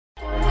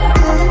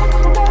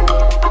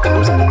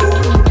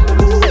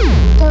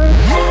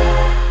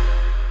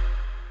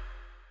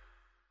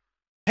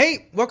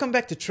Welcome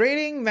back to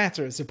Trading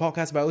Matters, a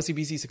podcast by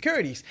OCBC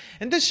Securities.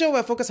 In this show,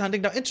 we're focused on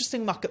hunting down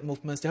interesting market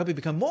movements to help you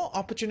become more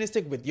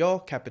opportunistic with your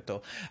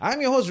capital.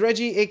 I'm your host,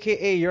 Reggie,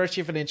 aka your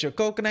chief financial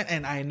coconut,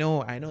 and I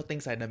know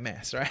things are in a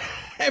mess, right?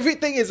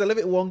 Everything is a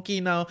little bit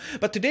wonky now,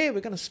 but today we're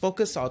going to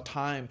focus our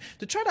time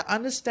to try to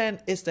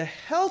understand, is the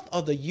health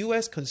of the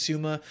US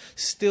consumer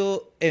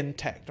still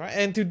intact, right?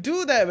 And to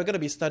do that, we're going to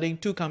be studying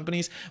two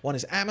companies. One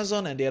is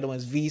Amazon and the other one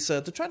is Visa,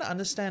 to try to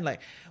understand,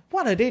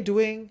 what are they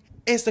doing?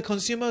 Is the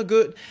consumer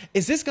good?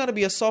 Is this going to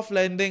be a soft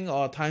landing,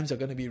 or times are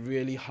going to be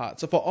really hard?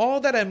 So for all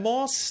that and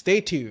more,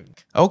 stay tuned.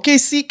 Okay,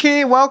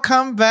 CK,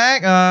 welcome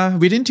back.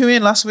 We didn't tune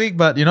in last week,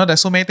 but there's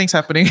so many things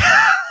happening.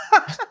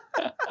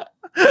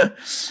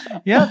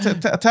 Yeah,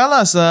 tell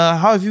us,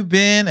 how have you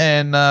been,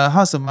 and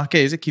how's the market?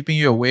 Is it keeping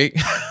you awake?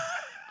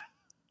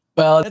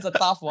 Well, it's a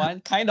tough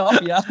one. Kind of,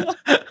 yeah.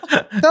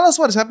 Tell us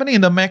what is happening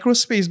in the macro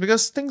space,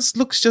 because things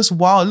looks just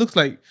wow. It looks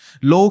like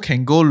low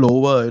can go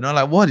lower.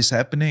 What is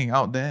happening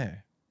out there?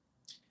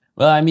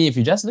 Well, I mean, if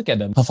you just look at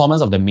the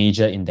performance of the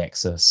major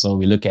indexes, so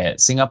we look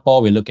at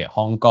Singapore, we look at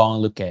Hong Kong,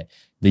 look at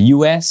the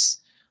US,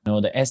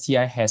 the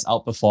STI has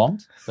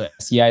outperformed. So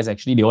STI is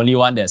actually the only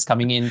one that's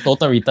coming in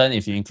total return,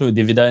 if you include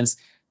dividends,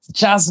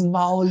 just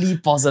mildly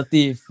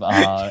positive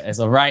as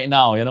of right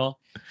now,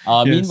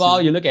 Yes,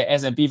 meanwhile, you look at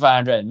S&P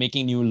 500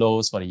 making new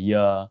lows for the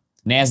year.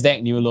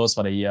 NASDAQ new lows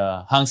for the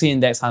year. Hang Seng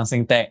Index, Hang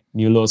Seng Tech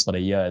new lows for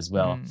the year as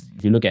well.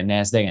 If you look at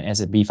NASDAQ and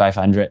S&P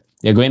 500,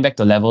 they're going back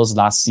to levels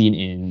last seen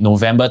in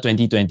November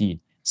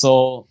 2020.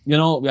 So, we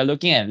are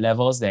looking at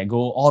levels that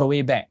go all the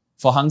way back.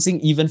 For Hang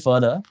Seng, even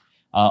further,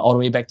 all the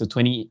way back to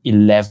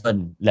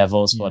 2011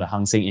 levels for the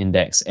Hang Seng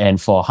Index. And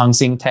for Hang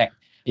Seng Tech,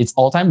 it's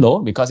all-time low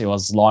because it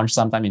was launched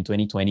sometime in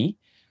 2020.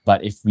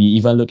 But if we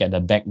even look at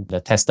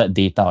the tested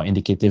data or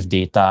indicative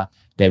data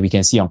that we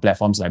can see on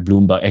platforms like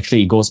Bloomberg,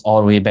 actually it goes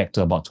all the way back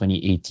to about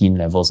 2018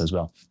 levels as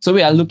well. So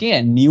we are looking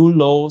at new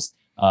lows,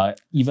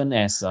 even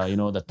as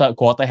the third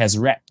quarter has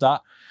wrapped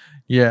up.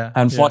 Yeah.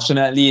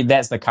 Unfortunately,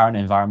 that's the current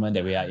environment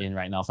that we are in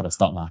right now for the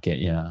stock market.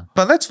 Yeah.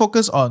 But let's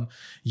focus on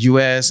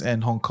US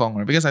and Hong Kong,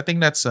 right? Because I think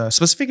that's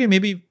specifically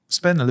maybe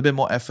spend a little bit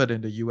more effort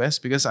in the US,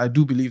 because I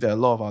do believe that a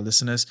lot of our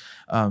listeners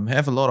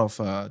have a lot of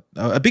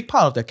a big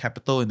part of their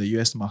capital in the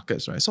US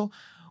markets, right? So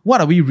what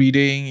are we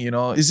reading?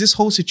 Is this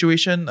whole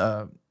situation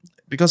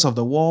because of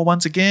the war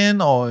once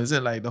again, or is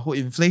it like the whole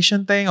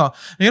inflation thing, or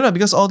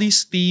because all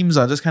these themes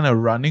are just kind of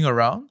running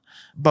around?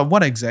 But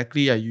what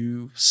exactly are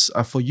you,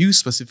 for you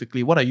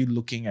specifically, what are you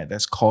looking at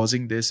that's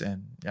causing this?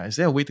 And is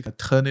there a way to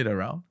turn it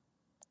around?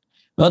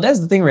 Well,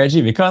 that's the thing,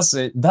 Reggie, because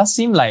it does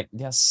seem like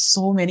there are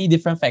so many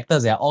different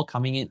factors that are all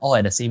coming in all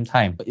at the same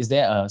time. Is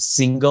there a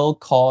single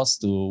cause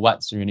to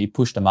what's really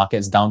pushed the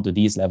markets down to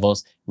these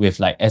levels,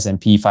 with like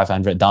S&P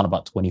 500 down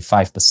about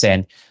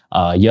 25%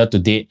 year to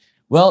date?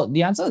 Well,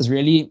 the answer is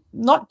really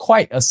not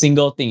quite a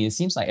single thing. It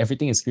seems like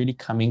everything is really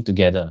coming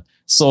together.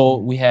 So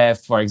we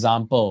have, for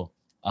example,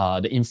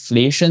 the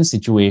inflation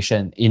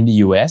situation in the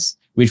US,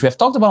 which we have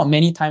talked about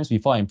many times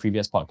before in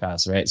previous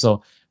podcasts, right?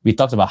 So we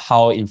talked about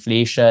how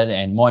inflation,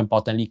 and more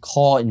importantly,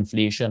 core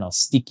inflation or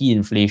sticky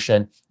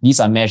inflation, these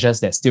are measures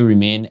that still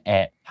remain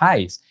at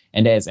highs.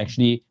 And that has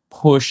actually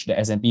pushed the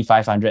S&P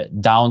 500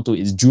 down to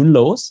its June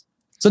lows.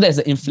 So there's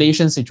the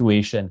inflation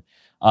situation.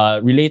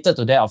 Related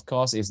to that, of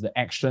course, is the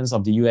actions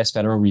of the US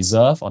Federal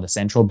Reserve, or the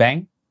central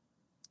bank.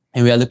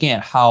 And we are looking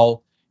at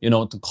how,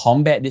 to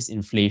combat this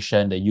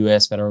inflation, the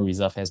US Federal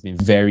Reserve has been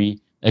very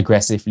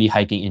aggressively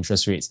hiking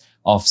interest rates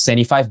of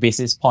 75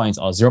 basis points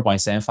or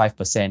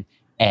 0.75%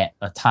 at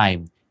a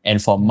time,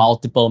 and for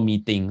multiple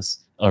meetings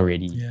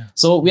already. Yeah.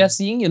 So we are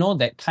seeing,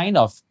 that kind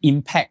of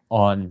impact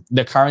on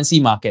the currency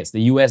markets,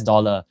 the US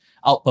dollar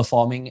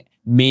outperforming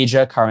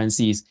major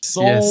currencies.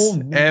 So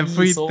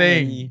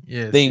many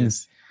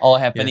things all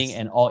happening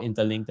and all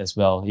interlinked as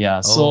well.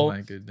 Yeah. Oh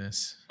my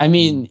goodness. I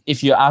mean,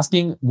 if you're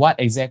asking what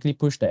exactly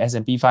pushed the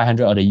S&P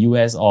 500 or the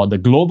US or the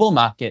global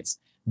markets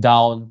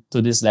down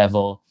to this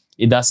level,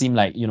 it does seem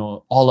like,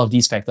 all of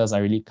these factors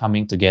are really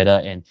coming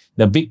together. And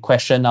the big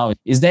question now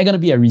is there going to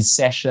be a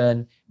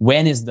recession?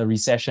 When is the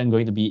recession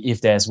going to be,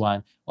 if there's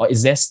one? Or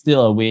is there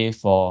still a way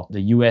for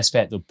the US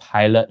Fed to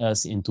pilot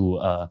us into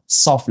a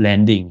soft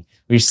landing,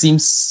 which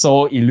seems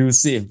so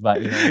elusive,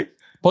 but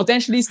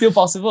potentially still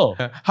possible.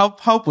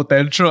 How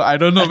potential? I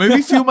don't know. Maybe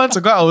a few months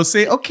ago, I would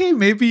say, okay,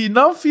 maybe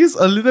now feels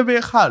a little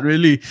bit hard,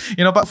 really.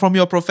 But from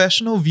your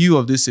professional view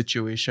of this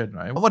situation,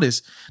 right? What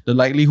is the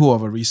likelihood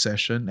of a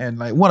recession?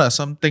 And what are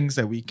some things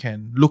that we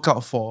can look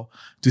out for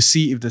to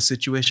see if the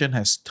situation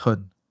has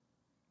turned?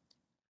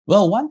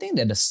 Well, one thing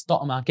that the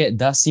stock market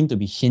does seem to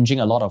be hinging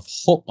a lot of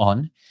hope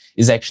on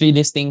is actually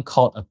this thing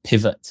called a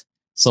pivot.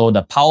 So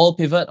the Powell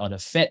pivot or the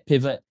Fed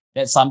pivot,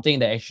 that's something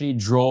that actually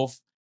drove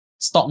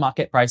stock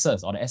market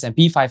prices, or the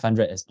S&P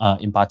 500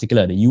 in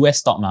particular, the US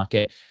stock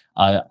market,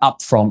 up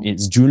from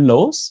its June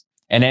lows.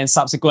 And then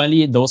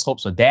subsequently, those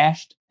hopes were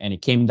dashed and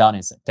it came down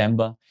in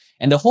September.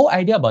 And the whole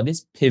idea about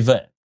this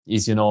pivot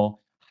is,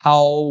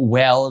 how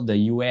well the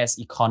US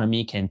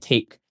economy can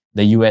take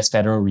the US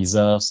Federal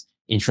Reserve's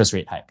interest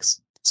rate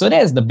hikes. So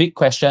that is the big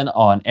question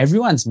on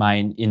everyone's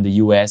mind in the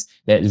US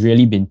that's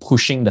really been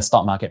pushing the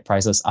stock market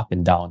prices up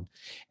and down.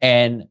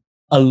 And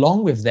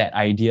along with that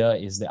idea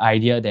is the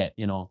idea that,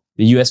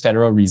 the US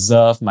Federal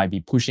Reserve might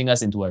be pushing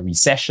us into a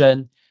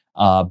recession.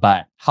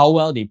 But how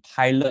well they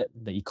pilot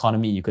the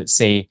economy, you could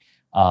say,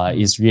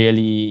 is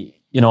really,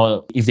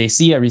 if they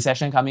see a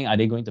recession coming, are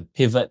they going to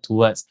pivot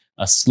towards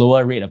a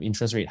slower rate of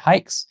interest rate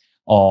hikes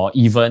or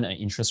even an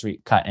interest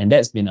rate cut? And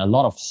that's been a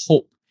lot of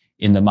hope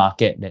in the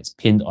market that's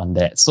pinned on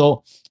that.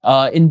 So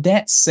in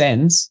that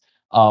sense,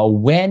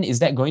 when is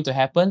that going to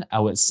happen? I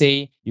would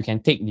say you can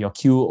take your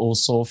cue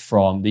also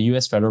from the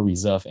US Federal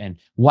Reserve and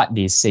what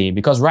they say,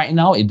 because right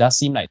now it does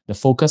seem like the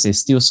focus is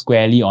still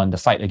squarely on the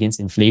fight against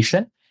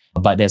inflation.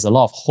 But there's a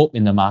lot of hope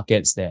in the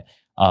markets that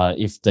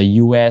if the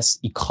US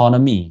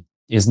economy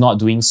is not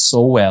doing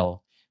so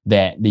well,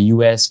 that the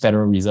US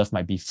Federal Reserve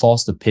might be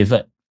forced to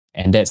pivot.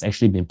 And that's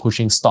actually been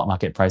pushing stock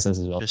market prices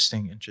as well.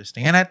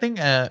 Interesting. And I think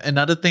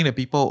another thing that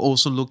people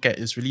also look at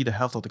is really the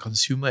health of the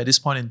consumer at this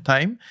point in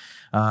time.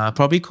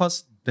 Probably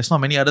because there's not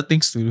many other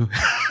things to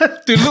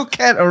to look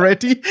at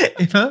already.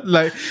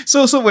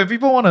 So when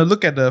people want to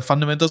look at the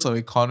fundamentals of the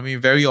economy,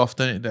 very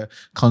often in the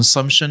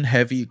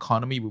consumption-heavy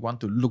economy, we want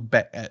to look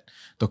back at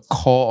the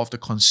core of the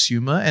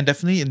consumer. And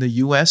definitely in the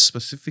US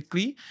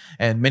specifically,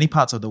 and many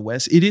parts of the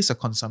West, it is a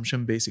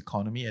consumption-based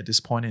economy at this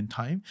point in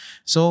time.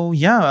 So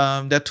there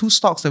are two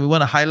stocks that we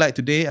want to highlight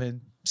today.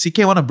 And CK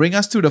want to bring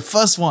us to the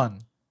first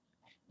one.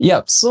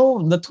 Yep.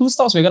 So the two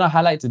stocks we're going to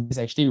highlight today is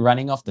actually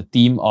running off the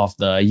theme of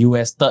the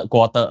US third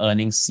quarter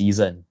earnings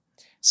season.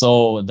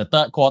 So the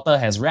third quarter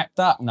has wrapped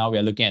up. Now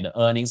we're looking at the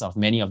earnings of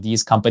many of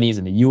these companies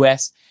in the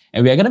US.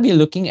 And we're going to be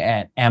looking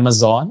at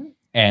Amazon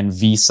and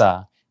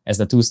Visa as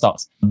the two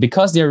stocks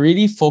because they're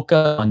really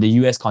focused on the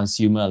US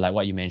consumer, like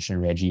what you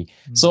mentioned, Reggie.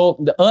 So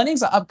the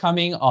earnings are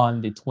upcoming on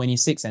the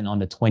 26th and on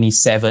the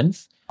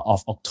 27th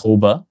of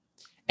October.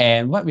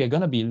 And what we're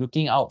going to be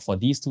looking out for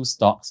these two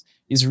stocks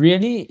is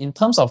really in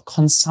terms of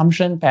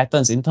consumption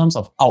patterns, in terms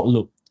of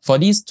outlook. For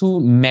these two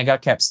mega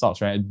cap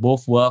stocks, right,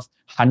 both worth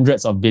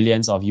hundreds of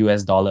billions of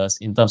US dollars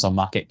in terms of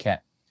market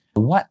cap.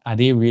 What are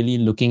they really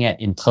looking at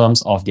in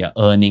terms of their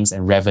earnings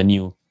and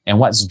revenue? And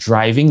what's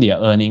driving their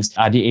earnings?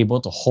 Are they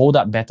able to hold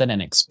up better than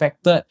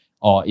expected?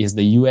 Or is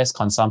the US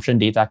consumption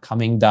data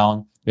coming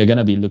down? We're going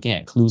to be looking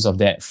at clues of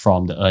that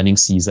from the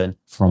earnings season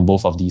from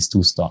both of these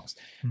two stocks.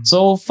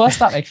 So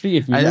first up, actually,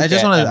 if you I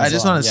just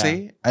want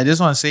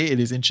to say it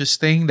is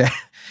interesting that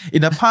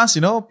in the past,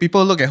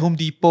 people look at Home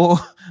Depot,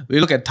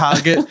 we look at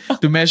Target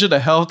to measure the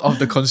health of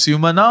the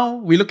consumer. Now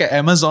we look at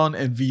Amazon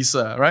and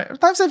Visa, right?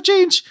 Times have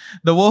changed.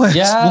 The world has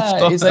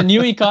moved on. It's a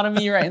new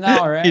economy right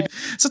now, right?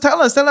 So tell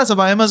us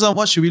about Amazon.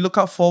 What should we look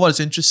out for? What's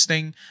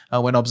interesting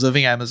when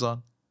observing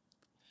Amazon?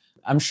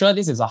 I'm sure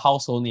this is a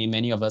household name.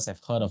 Many of us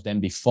have heard of them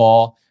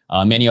before.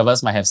 Many of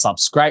us might have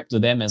subscribed to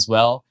them as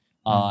well.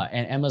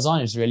 And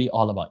Amazon is really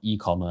all about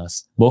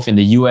e-commerce, both in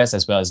the US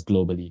as well as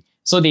globally.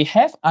 So they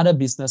have other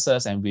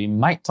businesses, and we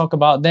might talk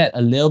about that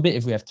a little bit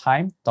if we have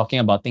time, talking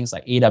about things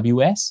like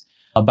AWS.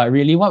 But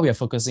really what we are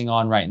focusing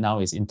on right now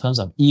is in terms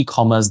of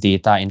e-commerce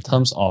data, in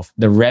terms of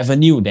the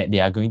revenue that they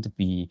are going to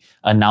be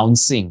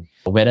announcing,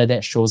 whether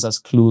that shows us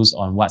clues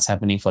on what's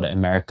happening for the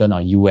American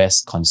or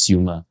US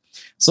consumer.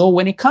 So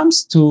when it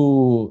comes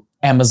to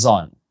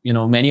Amazon,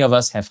 many of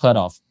us have heard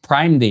of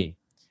Prime Day.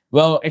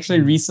 Well,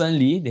 actually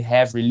recently they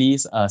have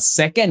released a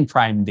second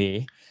Prime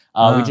Day,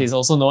 which is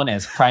also known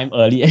as Prime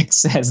Early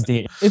Access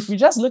Day. If we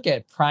just look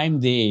at Prime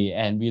Day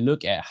and we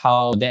look at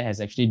how that has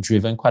actually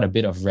driven quite a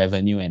bit of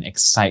revenue and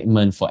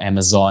excitement for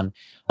Amazon,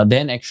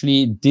 then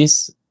actually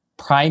this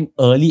Prime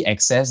Early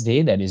Access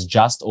Day that is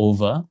just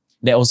over,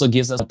 that also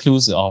gives us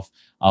clues of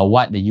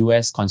what the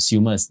US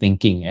consumer is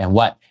thinking and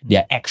what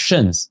their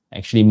actions,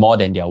 actually more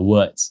than their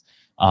words,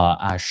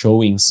 are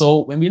showing. So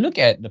when we look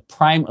at the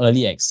Prime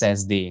Early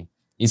Access Day,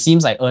 it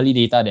seems like early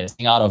data that's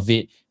coming out of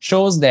it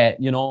shows that,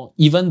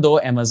 even though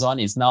Amazon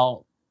is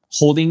now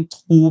holding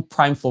two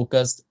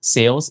prime-focused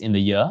sales in the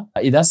year,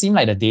 it does seem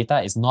like the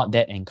data is not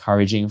that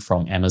encouraging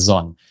from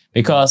Amazon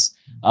because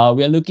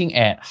we're looking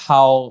at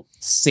how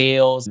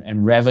sales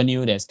and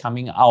revenue that's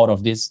coming out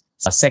of this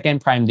second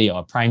Prime Day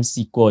or Prime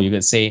sequel, you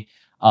could say,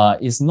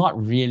 is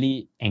not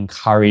really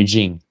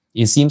encouraging.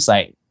 It seems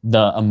like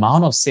the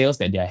amount of sales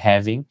that they're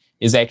having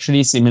is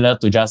actually similar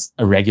to just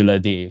a regular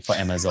day for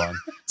Amazon.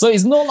 So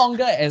it's no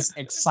longer as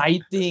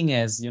exciting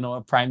as,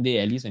 a Prime Day,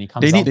 at least when it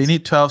comes out. They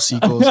need 12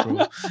 sequels,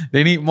 bro.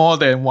 They need more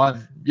than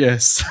one.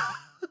 Yes.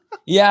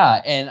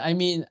 Yeah. And I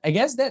mean, I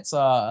guess that's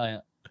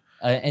an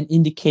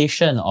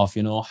indication of,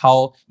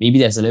 how maybe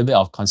there's a little bit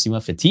of consumer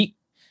fatigue.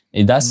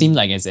 It does seem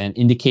like it's an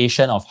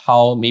indication of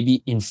how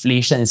maybe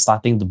inflation is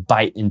starting to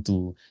bite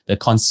into the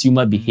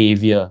consumer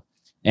behavior.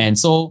 And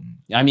so,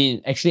 I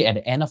mean, actually at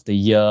the end of the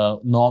year,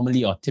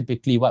 normally or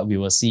typically what we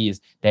will see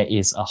is there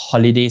is a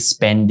holiday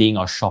spending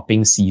or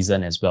shopping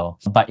season as well.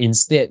 But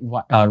instead,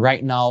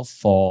 right now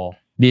for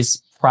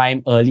this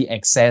Prime Early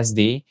Access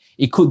Day,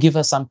 it could give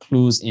us some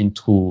clues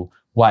into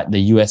what the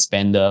US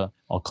spender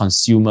or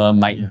consumer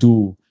might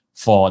do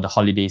for the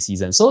holiday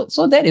season. So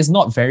that is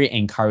not very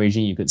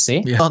encouraging, you could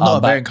say. Yeah, not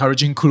a very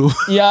encouraging clue.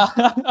 Yeah.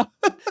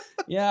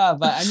 Yeah,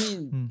 but I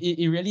mean,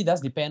 it really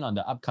does depend on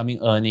the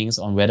upcoming earnings,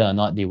 on whether or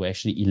not they will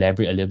actually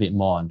elaborate a little bit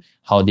more on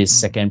how this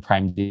second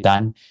prime is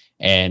done,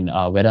 and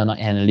whether or not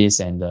analysts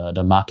and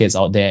the markets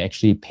out there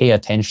actually pay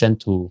attention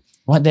to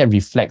what that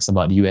reflects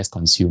about the US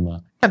consumer.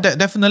 Yeah,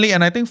 definitely.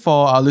 And I think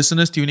for our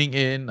listeners tuning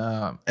in,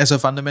 as a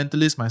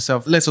fundamentalist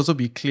myself, let's also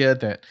be clear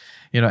that,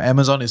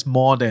 Amazon is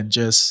more than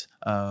just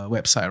a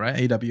website, right?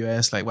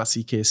 AWS, like what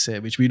CK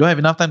said, which we don't have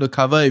enough time to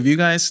cover. If you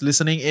guys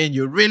listening in,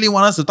 you really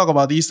want us to talk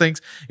about these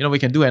things, we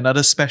can do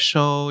another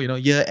special,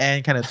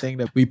 year-end kind of thing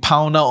that we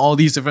pound out all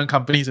these different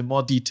companies in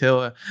more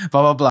detail,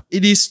 blah, blah, blah.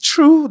 It is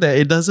true that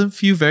it doesn't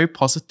feel very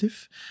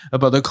positive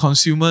about the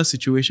consumer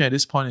situation at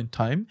this point in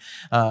time.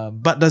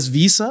 But does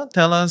Visa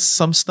tell us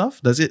some stuff?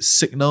 Does it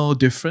signal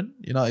different?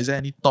 Is there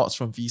any thoughts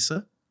from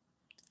Visa?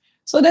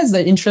 So that's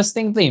the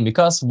interesting thing,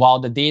 because while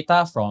the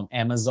data from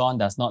Amazon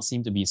does not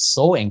seem to be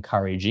so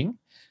encouraging,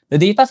 the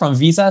data from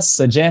Visa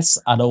suggests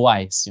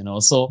otherwise,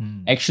 So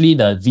actually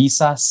the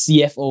Visa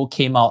CFO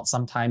came out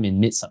sometime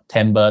in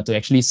mid-September to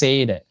actually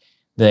say that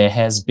there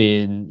has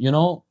been,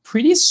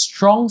 pretty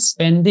strong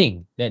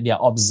spending that they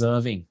are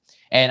observing.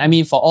 And I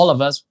mean, for all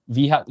of us,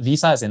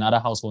 Visa is another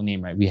household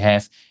name, right? We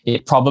have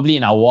it probably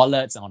in our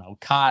wallets, on our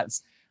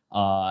cards.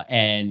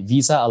 And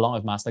Visa, along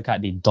with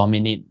MasterCard, they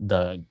dominate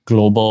the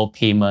global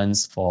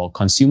payments for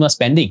consumer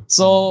spending.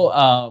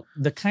 So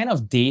the kind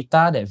of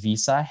data that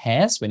Visa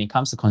has when it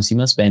comes to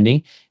consumer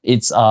spending,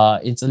 it's a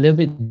little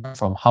bit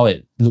from how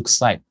it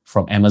looks like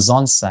from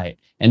Amazon's side.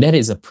 And that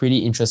is a pretty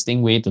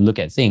interesting way to look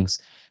at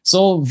things.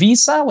 So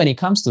Visa, when it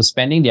comes to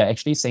spending, they're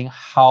actually saying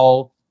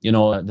how,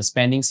 the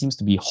spending seems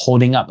to be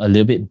holding up a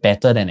little bit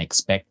better than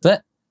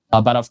expected.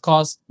 But of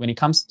course, when it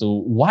comes to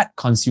what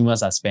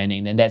consumers are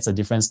spending, then that's a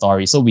different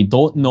story. So we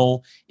don't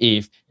know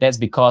if that's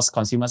because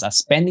consumers are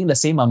spending the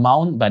same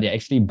amount, but they're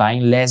actually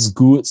buying less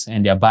goods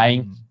and they're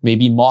buying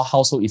maybe more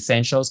household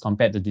essentials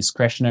compared to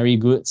discretionary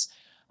goods.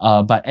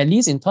 But at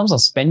least in terms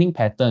of spending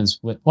patterns,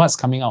 what's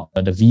coming out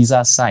the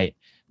Visa side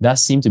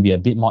does seem to be a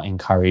bit more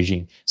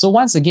encouraging. So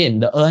once again,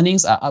 the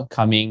earnings are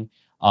upcoming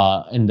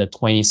in the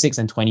 26th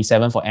and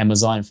 27th for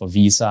Amazon and for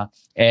Visa.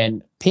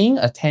 And paying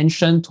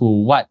attention to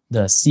what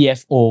the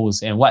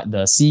CFOs and what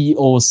the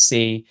CEOs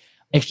say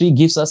actually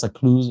gives us a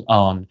clue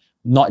on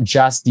not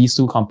just these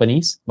two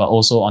companies, but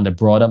also on the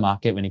broader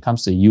market when it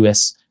comes to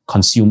US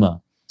consumer.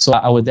 So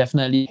I would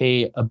definitely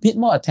pay a bit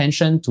more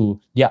attention to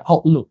their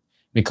outlook,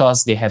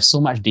 because they have so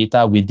much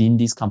data within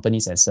these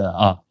companies as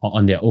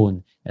on their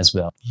own as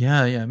well.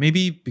 Yeah.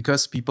 Maybe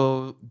because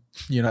people,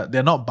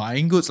 they're not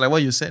buying goods like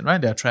what you said, right?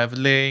 They're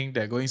traveling,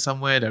 they're going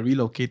somewhere, they're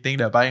relocating,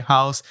 they're buying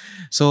house.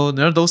 So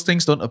those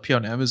things don't appear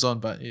on Amazon,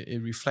 but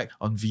it reflects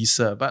on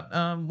Visa. But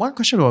one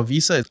question about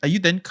Visa is, are you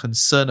then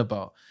concerned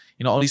about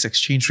all these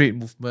exchange rate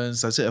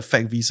movements? Does it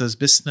affect Visa's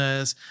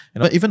business?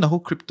 Even the whole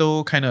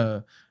crypto kind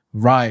of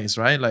rise,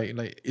 right?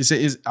 Like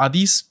are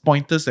these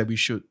pointers that we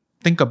should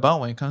think about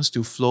when it comes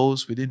to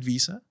flows within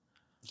Visa?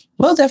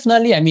 Well,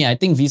 definitely. I mean, I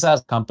think Visa is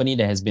a company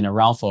that has been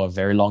around for a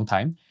very long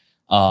time.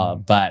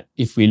 But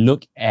if we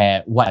look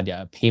at what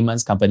their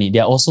payments company,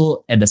 they're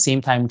also at the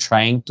same time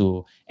trying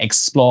to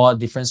explore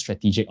different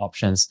strategic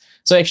options.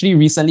 So actually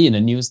recently in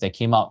the news, there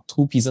came out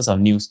two pieces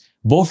of news,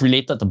 both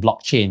related to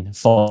blockchain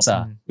for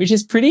Visa, which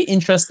is pretty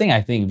interesting,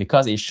 I think,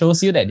 because it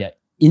shows you that they're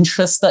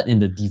interested in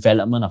the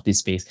development of this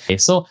space. Okay,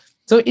 so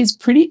it's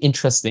pretty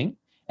interesting.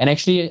 And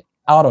actually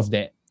out of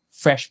that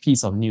fresh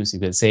piece of news, you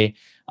could say,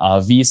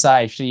 Visa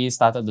actually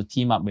started to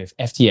team up with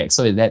FTX.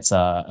 So that's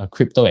a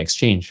crypto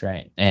exchange,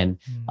 right? And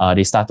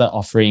they started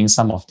offering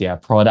some of their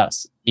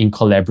products in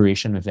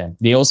collaboration with them.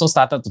 They also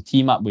started to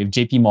team up with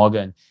JP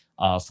Morgan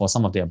for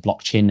some of their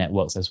blockchain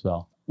networks as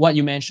well. What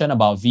you mentioned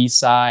about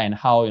Visa and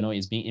how,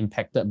 it's being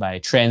impacted by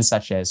trends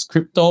such as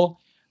crypto,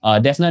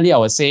 definitely I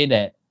would say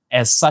that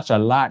as such a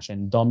large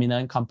and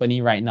dominant company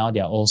right now, they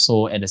are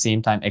also at the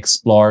same time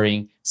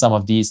exploring some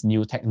of these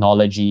new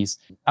technologies.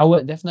 I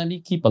would definitely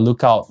keep a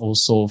lookout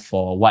also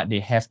for what they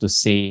have to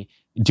say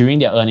during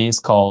their earnings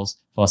calls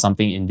for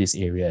something in this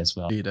area as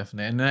well. Yeah,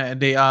 definitely.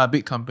 And they are a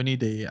big company.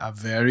 They are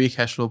very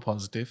cash flow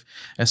positive.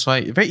 That's why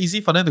it's very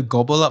easy for them to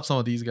gobble up some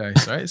of these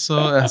guys, right?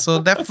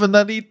 So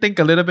definitely think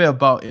a little bit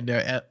about in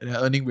their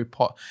earning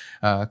report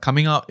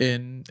coming out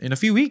in a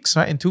few weeks,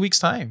 right? In 2 weeks'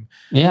 time.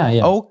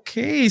 Yeah.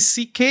 Okay,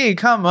 CK,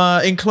 come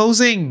in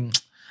closing.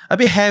 A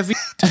bit heavy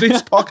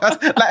today's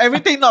podcast. Like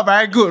everything not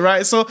very good,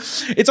 right? So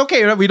it's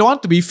okay, right? We don't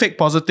want to be fake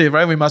positive,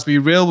 right? We must be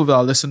real with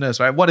our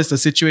listeners, right? What is the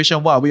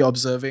situation? What are we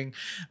observing?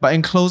 But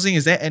in closing,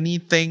 is there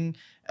anything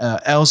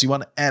else you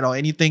want to add, or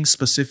anything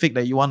specific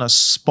that you want to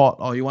spot,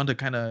 or you want to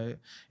kind of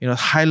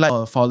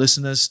highlight for our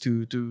listeners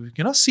to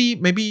see,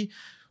 maybe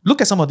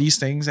look at some of these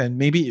things, and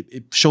maybe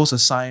it shows a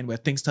sign where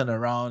things turn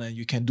around and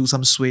you can do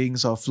some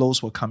swings or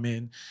flows will come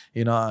in.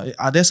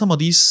 Are there some of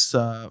these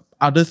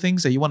other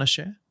things that you want to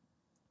share?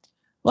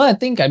 Well, I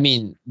think,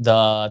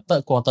 the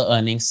third quarter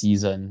earnings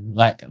season,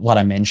 like what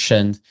I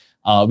mentioned,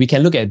 We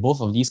can look at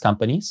both of these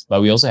companies,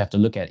 but we also have to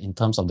look at in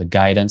terms of the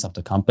guidance of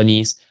the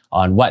companies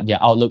on what their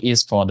outlook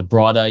is for the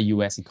broader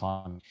US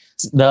economy.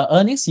 The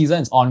earnings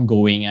season is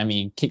ongoing. I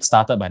mean,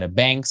 kickstarted by the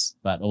banks,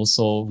 but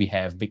also we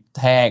have big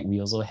tech.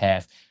 We also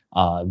have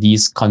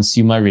these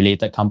consumer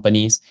related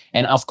companies.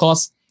 And of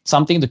course,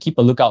 something to keep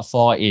a lookout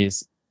for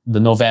is the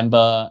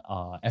November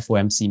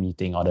FOMC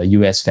meeting or the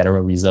US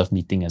Federal Reserve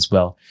meeting as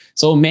well.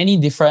 So many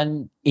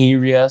different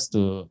areas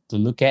to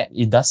look at.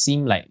 It does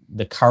seem like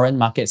the current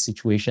market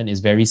situation is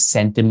very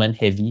sentiment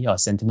heavy or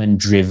sentiment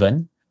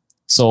driven.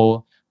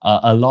 So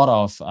a lot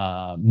of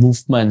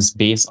movements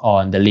based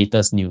on the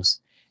latest news.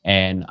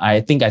 And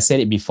I think I said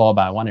it before,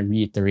 but I want to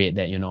reiterate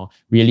that,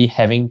 really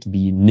having to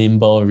be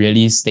nimble,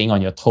 really staying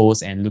on your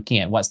toes and looking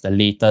at what's the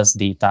latest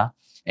data.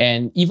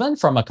 And even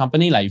from a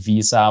company like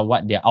Visa,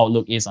 what their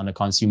outlook is on the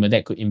consumer,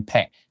 that could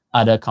impact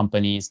other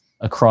companies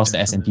across the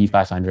S&P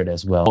 500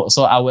 as well.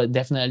 So I would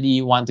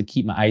definitely want to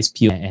keep my eyes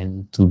peeled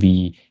and to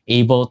be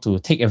able to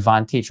take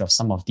advantage of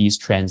some of these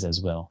trends as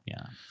well.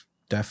 Yeah.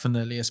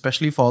 Definitely,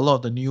 especially for a lot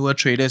of the newer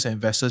traders and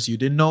investors, you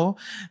didn't know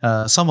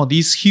some of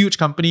these huge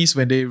companies,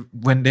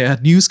 when their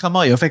news come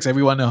out, it affects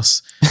everyone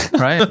else,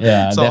 right?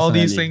 Yeah, so all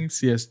these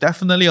things, yes,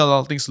 definitely a lot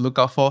of things to look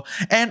out for.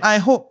 And I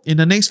hope in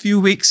the next few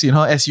weeks,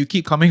 as you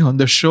keep coming on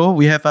the show,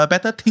 we have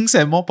better things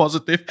and more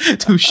positive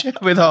to share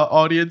with our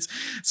audience.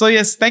 So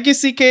yes, thank you,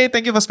 CK.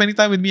 Thank you for spending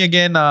time with me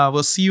again.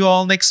 We'll see you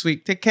all next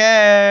week. Take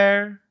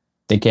care.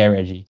 Take care,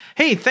 Reggie.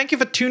 Hey, thank you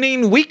for tuning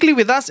in weekly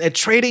with us at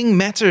Trading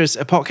Matters,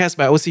 a podcast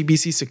by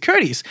OCBC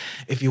Securities.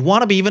 If you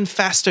want to be even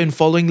faster in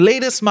following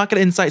latest market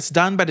insights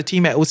done by the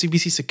team at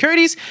OCBC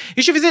Securities,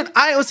 you should visit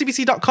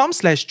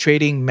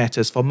iocbc.com/trading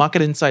matters for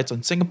market insights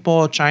on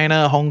Singapore,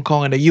 China, Hong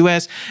Kong, and the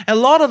US, and a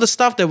lot of the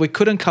stuff that we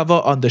couldn't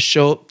cover on the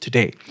show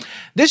today.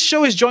 This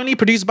show is jointly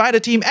produced by the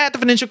team at The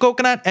Financial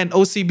Coconut and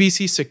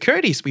OCBC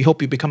Securities. We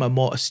hope you become a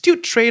more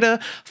astute trader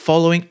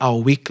following our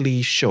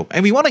weekly show.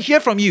 And we want to hear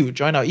from you.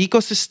 Join our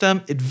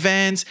ecosystem,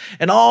 events,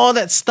 and all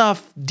that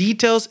stuff.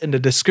 Details in the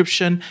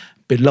description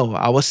below.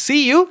 I will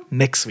see you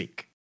next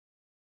week.